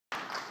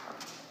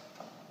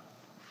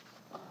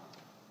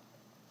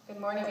Good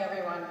morning,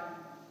 everyone.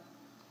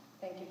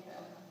 Thank you,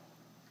 Pam.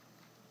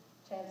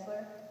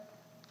 Chancellor,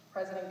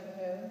 President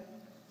Cahoon,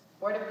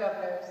 Board of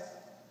Governors,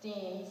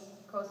 Deans,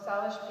 Coast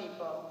Salish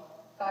people,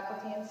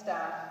 faculty and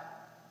staff,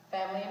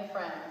 family and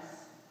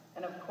friends,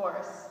 and of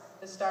course,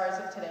 the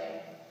stars of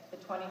today, the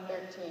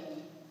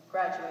 2013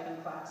 graduating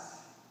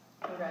class.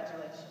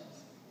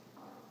 Congratulations.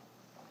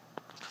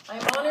 I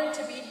am honored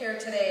to be here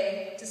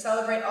today to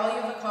celebrate all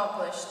you've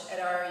accomplished at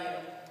RRU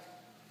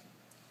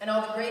and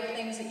all the great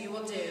things that you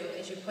will do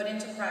as you put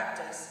into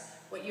practice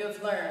what you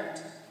have learned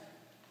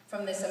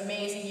from this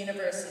amazing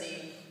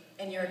university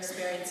and your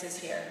experiences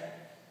here.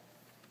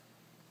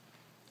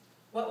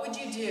 What would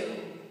you do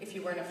if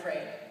you weren't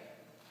afraid?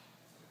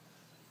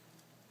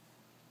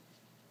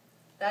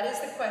 That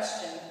is the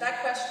question.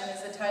 That question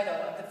is the title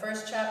of the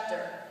first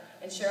chapter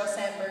in Sheryl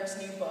Sandberg's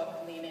new book,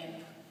 Lean In.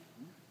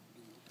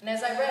 And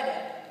as I read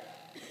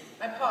it,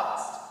 I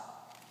paused,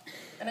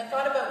 and I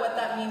thought about what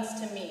that means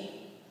to me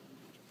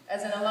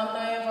as an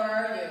alumni of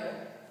RRU,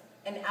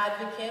 an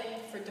advocate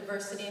for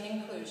diversity and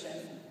inclusion,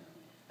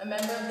 a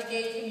member of the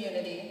gay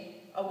community,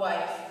 a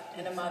wife,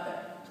 and a mother.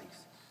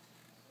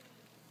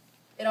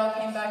 It all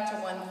came back to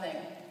one thing.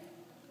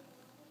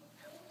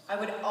 I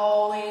would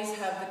always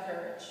have the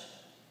courage.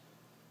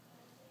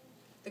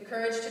 The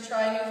courage to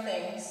try new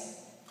things,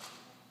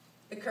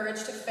 the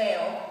courage to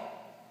fail,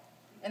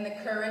 and the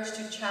courage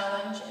to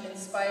challenge and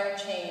inspire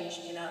change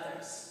in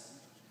others.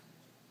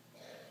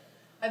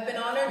 I've been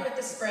honored with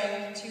the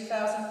Spring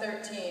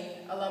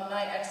 2013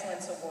 Alumni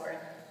Excellence Award,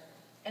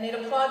 and it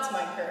applauds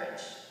my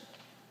courage.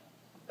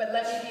 But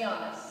let me be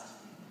honest.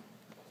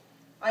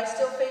 I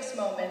still face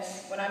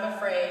moments when I'm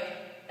afraid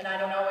and I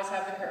don't always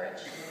have the courage.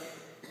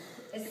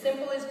 As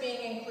simple as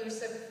being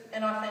inclusive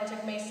and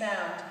authentic may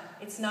sound,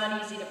 it's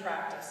not easy to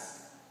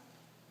practice.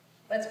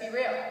 Let's be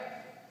real.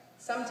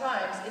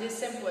 Sometimes it is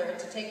simpler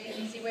to take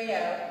the easy way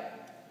out,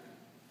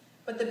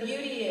 but the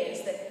beauty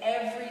is that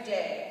every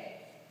day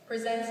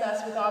presents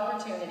us with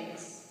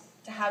opportunities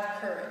to have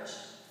courage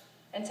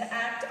and to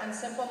act on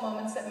simple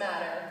moments that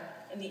matter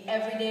in the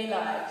everyday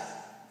lives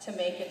to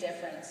make a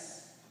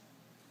difference.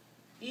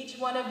 Each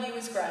one of you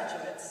as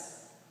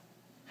graduates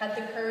had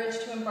the courage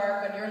to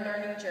embark on your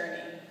learning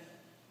journey,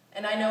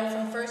 and I know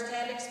from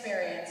firsthand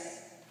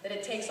experience that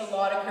it takes a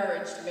lot of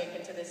courage to make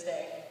it to this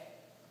day.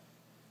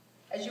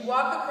 As you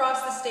walk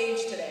across the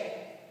stage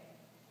today,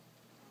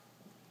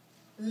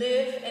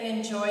 live and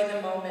enjoy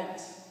the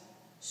moment.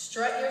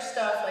 Strut your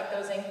stuff like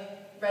those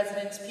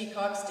residence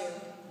peacocks do,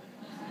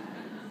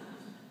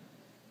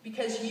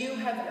 because you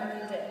have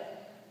earned it.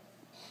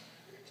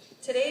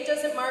 Today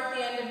doesn't mark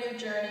the end of your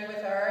journey with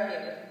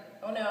RRU.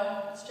 Oh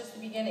no, it's just the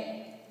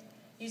beginning.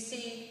 You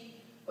see,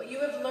 what you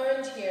have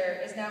learned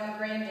here is now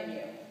ingrained in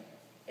you.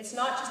 It's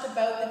not just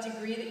about the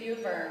degree that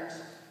you've earned.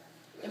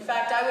 In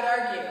fact, I would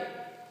argue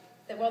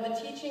that while the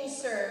teachings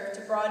serve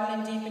to broaden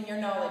and deepen your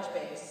knowledge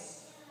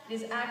base, it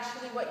is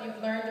actually what you've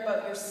learned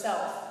about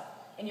yourself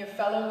and your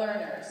fellow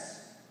learners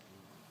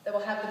that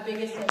will have the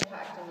biggest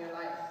impact in your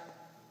life.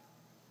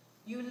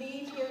 You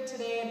leave here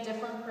today a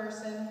different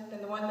person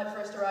than the one that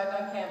first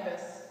arrived on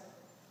campus.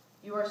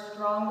 You are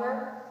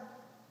stronger,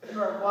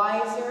 you are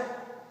wiser,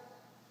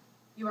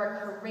 you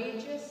are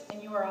courageous,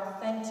 and you are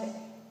authentic.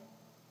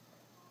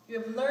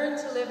 You have learned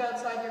to live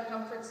outside your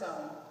comfort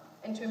zone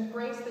and to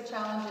embrace the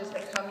challenges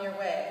that come your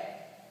way.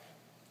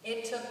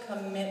 It took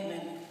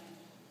commitment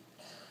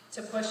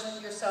to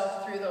push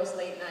yourself through those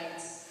late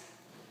nights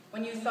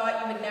when you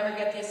thought you would never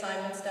get the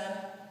assignments done.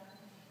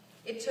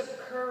 It took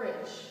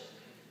courage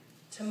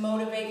to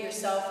motivate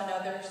yourself and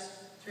others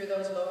through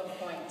those low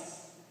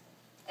points.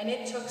 And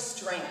it took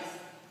strength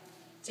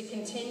to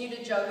continue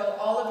to juggle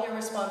all of your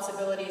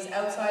responsibilities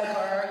outside of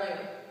RRU,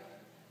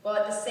 while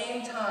at the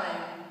same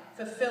time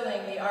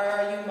fulfilling the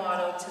RRU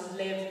motto to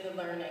live the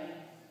learning.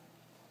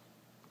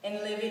 And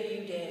live it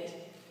you did.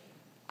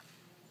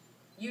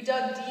 You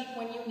dug deep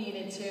when you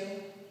needed to.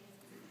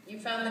 You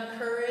found the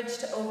courage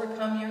to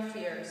overcome your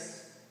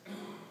fears.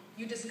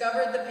 You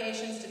discovered the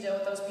patience to deal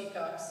with those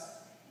peacocks.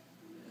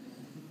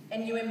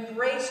 And you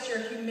embraced your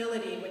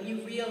humility when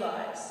you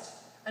realized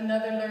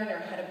another learner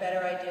had a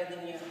better idea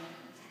than you.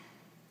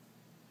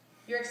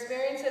 Your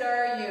experience at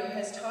RRU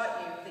has taught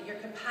you that your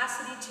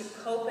capacity to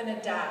cope and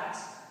adapt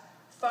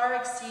far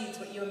exceeds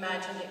what you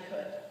imagined it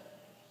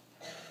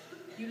could.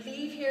 You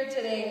leave here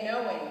today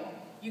knowing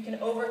you can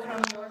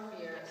overcome your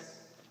fears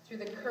through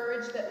the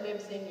courage that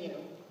lives in you.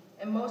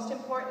 And most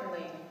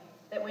importantly,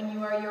 that when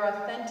you are your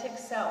authentic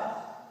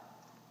self,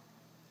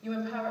 you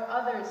empower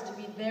others to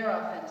be their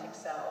authentic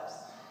selves,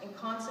 and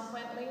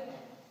consequently,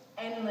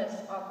 endless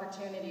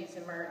opportunities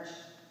emerge.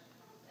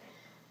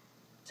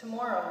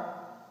 Tomorrow,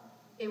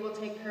 it will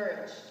take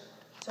courage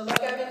to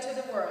look out into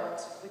the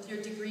world with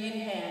your degree in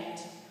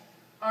hand,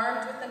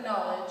 armed with the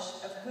knowledge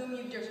of whom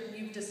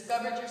you've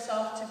discovered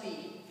yourself to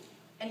be,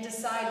 and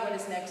decide what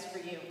is next for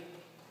you.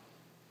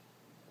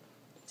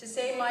 To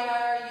say my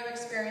RRU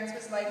experience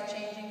was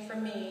life-changing for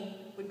me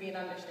would be an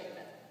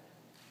understatement.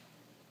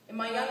 In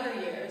my younger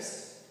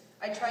years,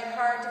 I tried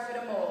hard to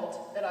fit a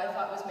mold that I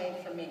thought was made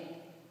for me.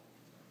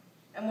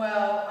 And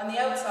while on the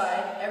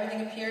outside,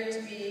 everything appeared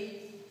to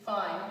be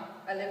fine,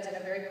 I lived in a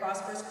very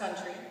prosperous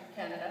country,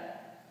 Canada,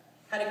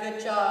 had a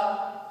good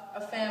job,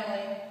 a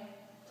family,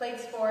 played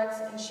sports,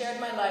 and shared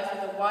my life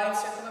with a wide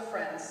circle of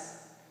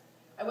friends,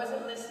 I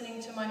wasn't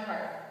listening to my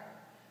heart.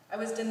 I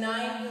was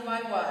denying who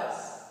I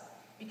was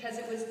because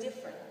it was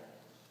different.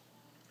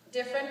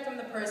 Different from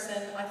the person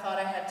I thought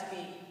I had to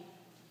be.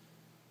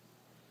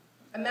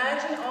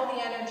 Imagine all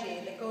the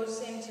energy that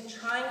goes into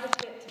trying to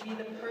fit to be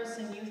the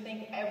person you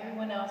think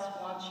everyone else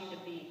wants you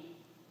to be.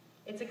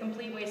 It's a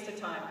complete waste of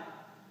time.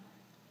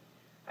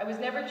 I was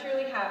never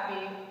truly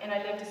happy, and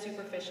I lived a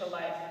superficial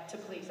life to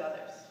please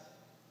others.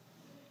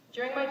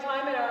 During my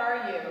time at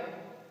RRU,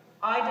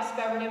 I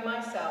discovered in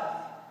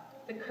myself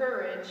the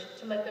courage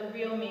to let the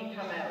real me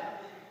come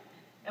out.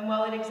 And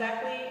while it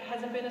exactly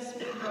hasn't been a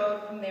smooth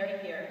road from there to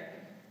here,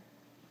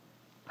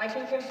 I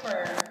can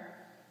confirm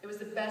it was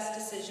the best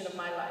decision of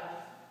my life,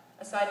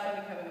 aside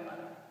from becoming a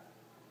mother.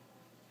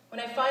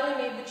 When I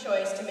finally made the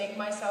choice to make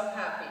myself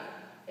happy,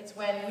 it's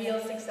when real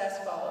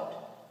success followed.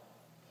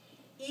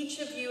 Each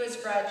of you as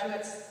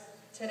graduates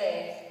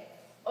today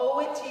owe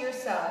it to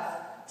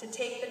yourself to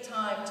take the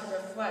time to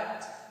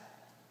reflect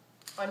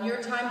on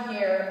your time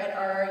here at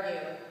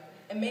RRU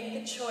and make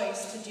the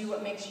choice to do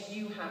what makes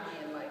you happy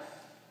in life,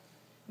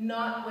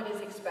 not what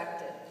is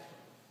expected.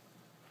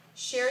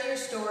 Share your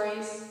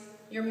stories,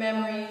 your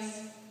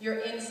memories, your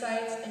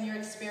insights, and your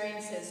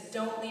experiences.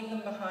 Don't leave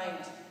them behind.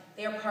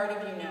 They are part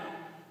of you now.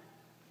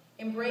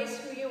 Embrace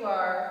who you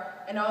are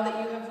and all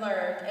that you have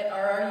learned at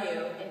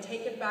RRU and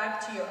take it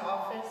back to your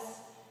office,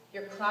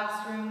 your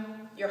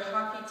classroom, your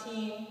hockey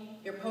team,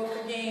 your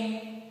poker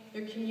game,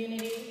 your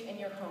community, and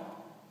your home.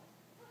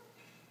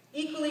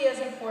 Equally as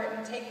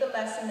important, take the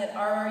lesson that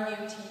RRU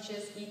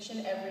teaches each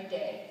and every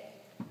day.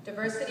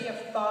 Diversity of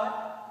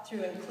thought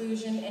through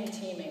inclusion and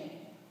teaming.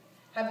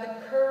 Have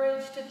the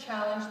courage to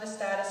challenge the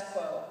status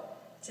quo,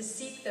 to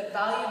seek the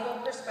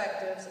valuable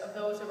perspectives of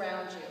those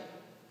around you,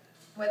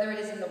 whether it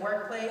is in the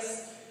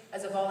workplace,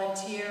 as a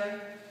volunteer,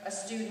 a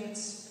student,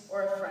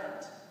 or a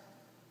friend.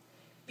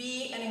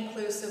 Be an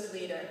inclusive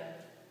leader.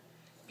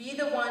 Be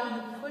the one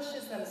who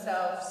pushes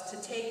themselves to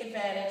take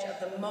advantage of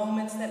the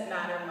moments that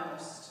matter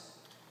most.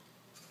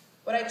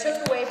 What I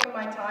took away from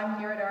my time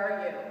here at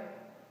RRU,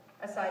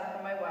 aside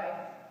from my wife,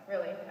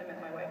 really, I met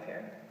my wife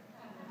here,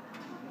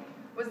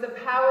 was the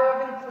power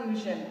of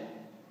inclusion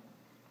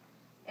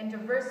and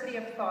diversity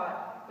of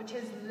thought, which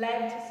has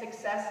led to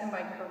success in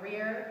my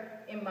career,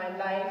 in my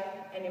life,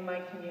 and in my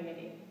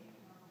community.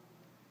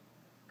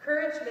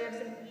 Courage lives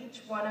in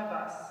each one of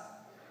us.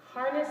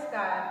 Harness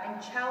that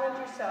and challenge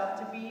yourself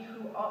to be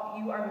who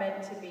you are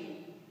meant to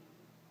be.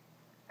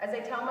 As I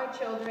tell my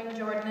children,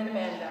 Jordan and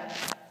Amanda,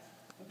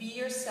 be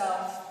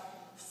yourself,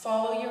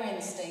 follow your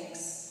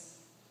instincts.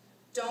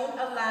 Don't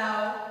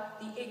allow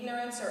the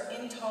ignorance or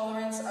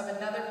intolerance of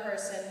another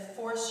person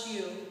force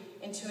you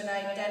into an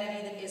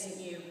identity that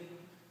isn't you.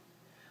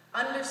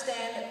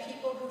 Understand that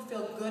people who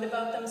feel good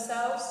about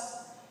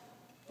themselves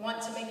want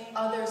to make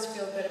others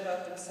feel good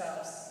about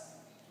themselves.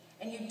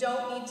 And you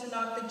don't need to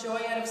knock the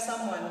joy out of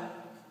someone.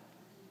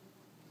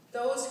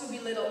 Those who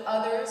belittle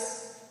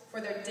others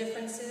for their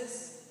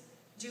differences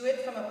do it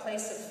from a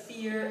place of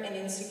fear and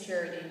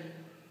insecurity.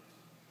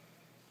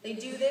 They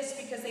do this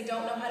because they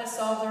don't know how to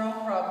solve their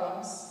own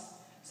problems,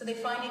 so they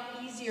find it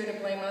easier to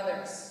blame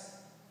others.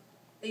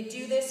 They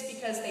do this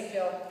because they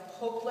feel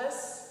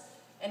hopeless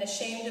and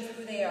ashamed of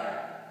who they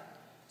are,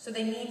 so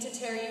they need to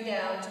tear you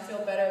down to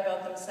feel better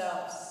about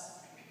themselves.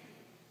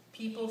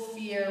 People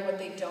fear what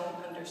they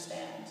don't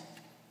understand.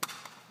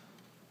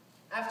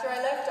 After I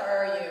left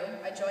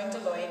RRU, I joined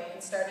Deloitte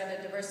and started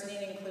a diversity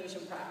and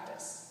inclusion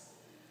practice.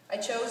 I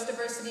chose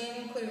diversity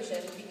and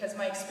inclusion because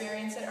my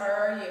experience at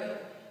RRU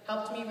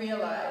helped me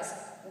realize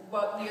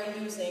what we are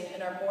losing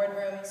in our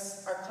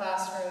boardrooms, our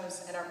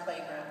classrooms, and our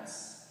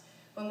playgrounds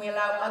when we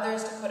allow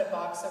others to put a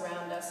box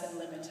around us and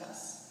limit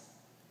us.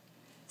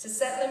 To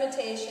set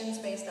limitations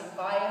based on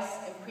bias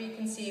and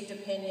preconceived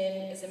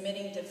opinion is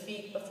admitting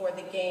defeat before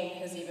the game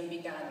has even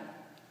begun.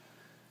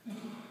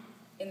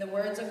 In the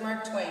words of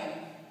Mark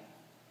Twain,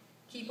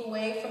 keep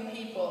away from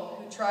people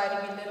who try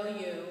to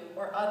belittle you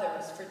or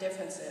others for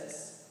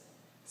differences.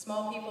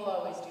 Small people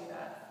always do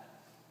that.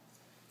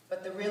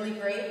 But the really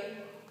great,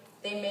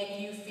 they make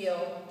you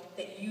feel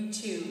that you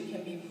too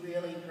can be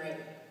really great.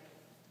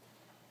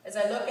 As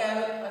I look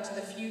out onto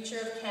the future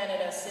of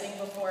Canada sitting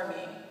before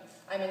me,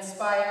 I'm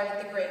inspired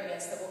at the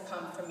greatness that will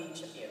come from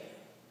each of you.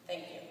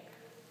 Thank you.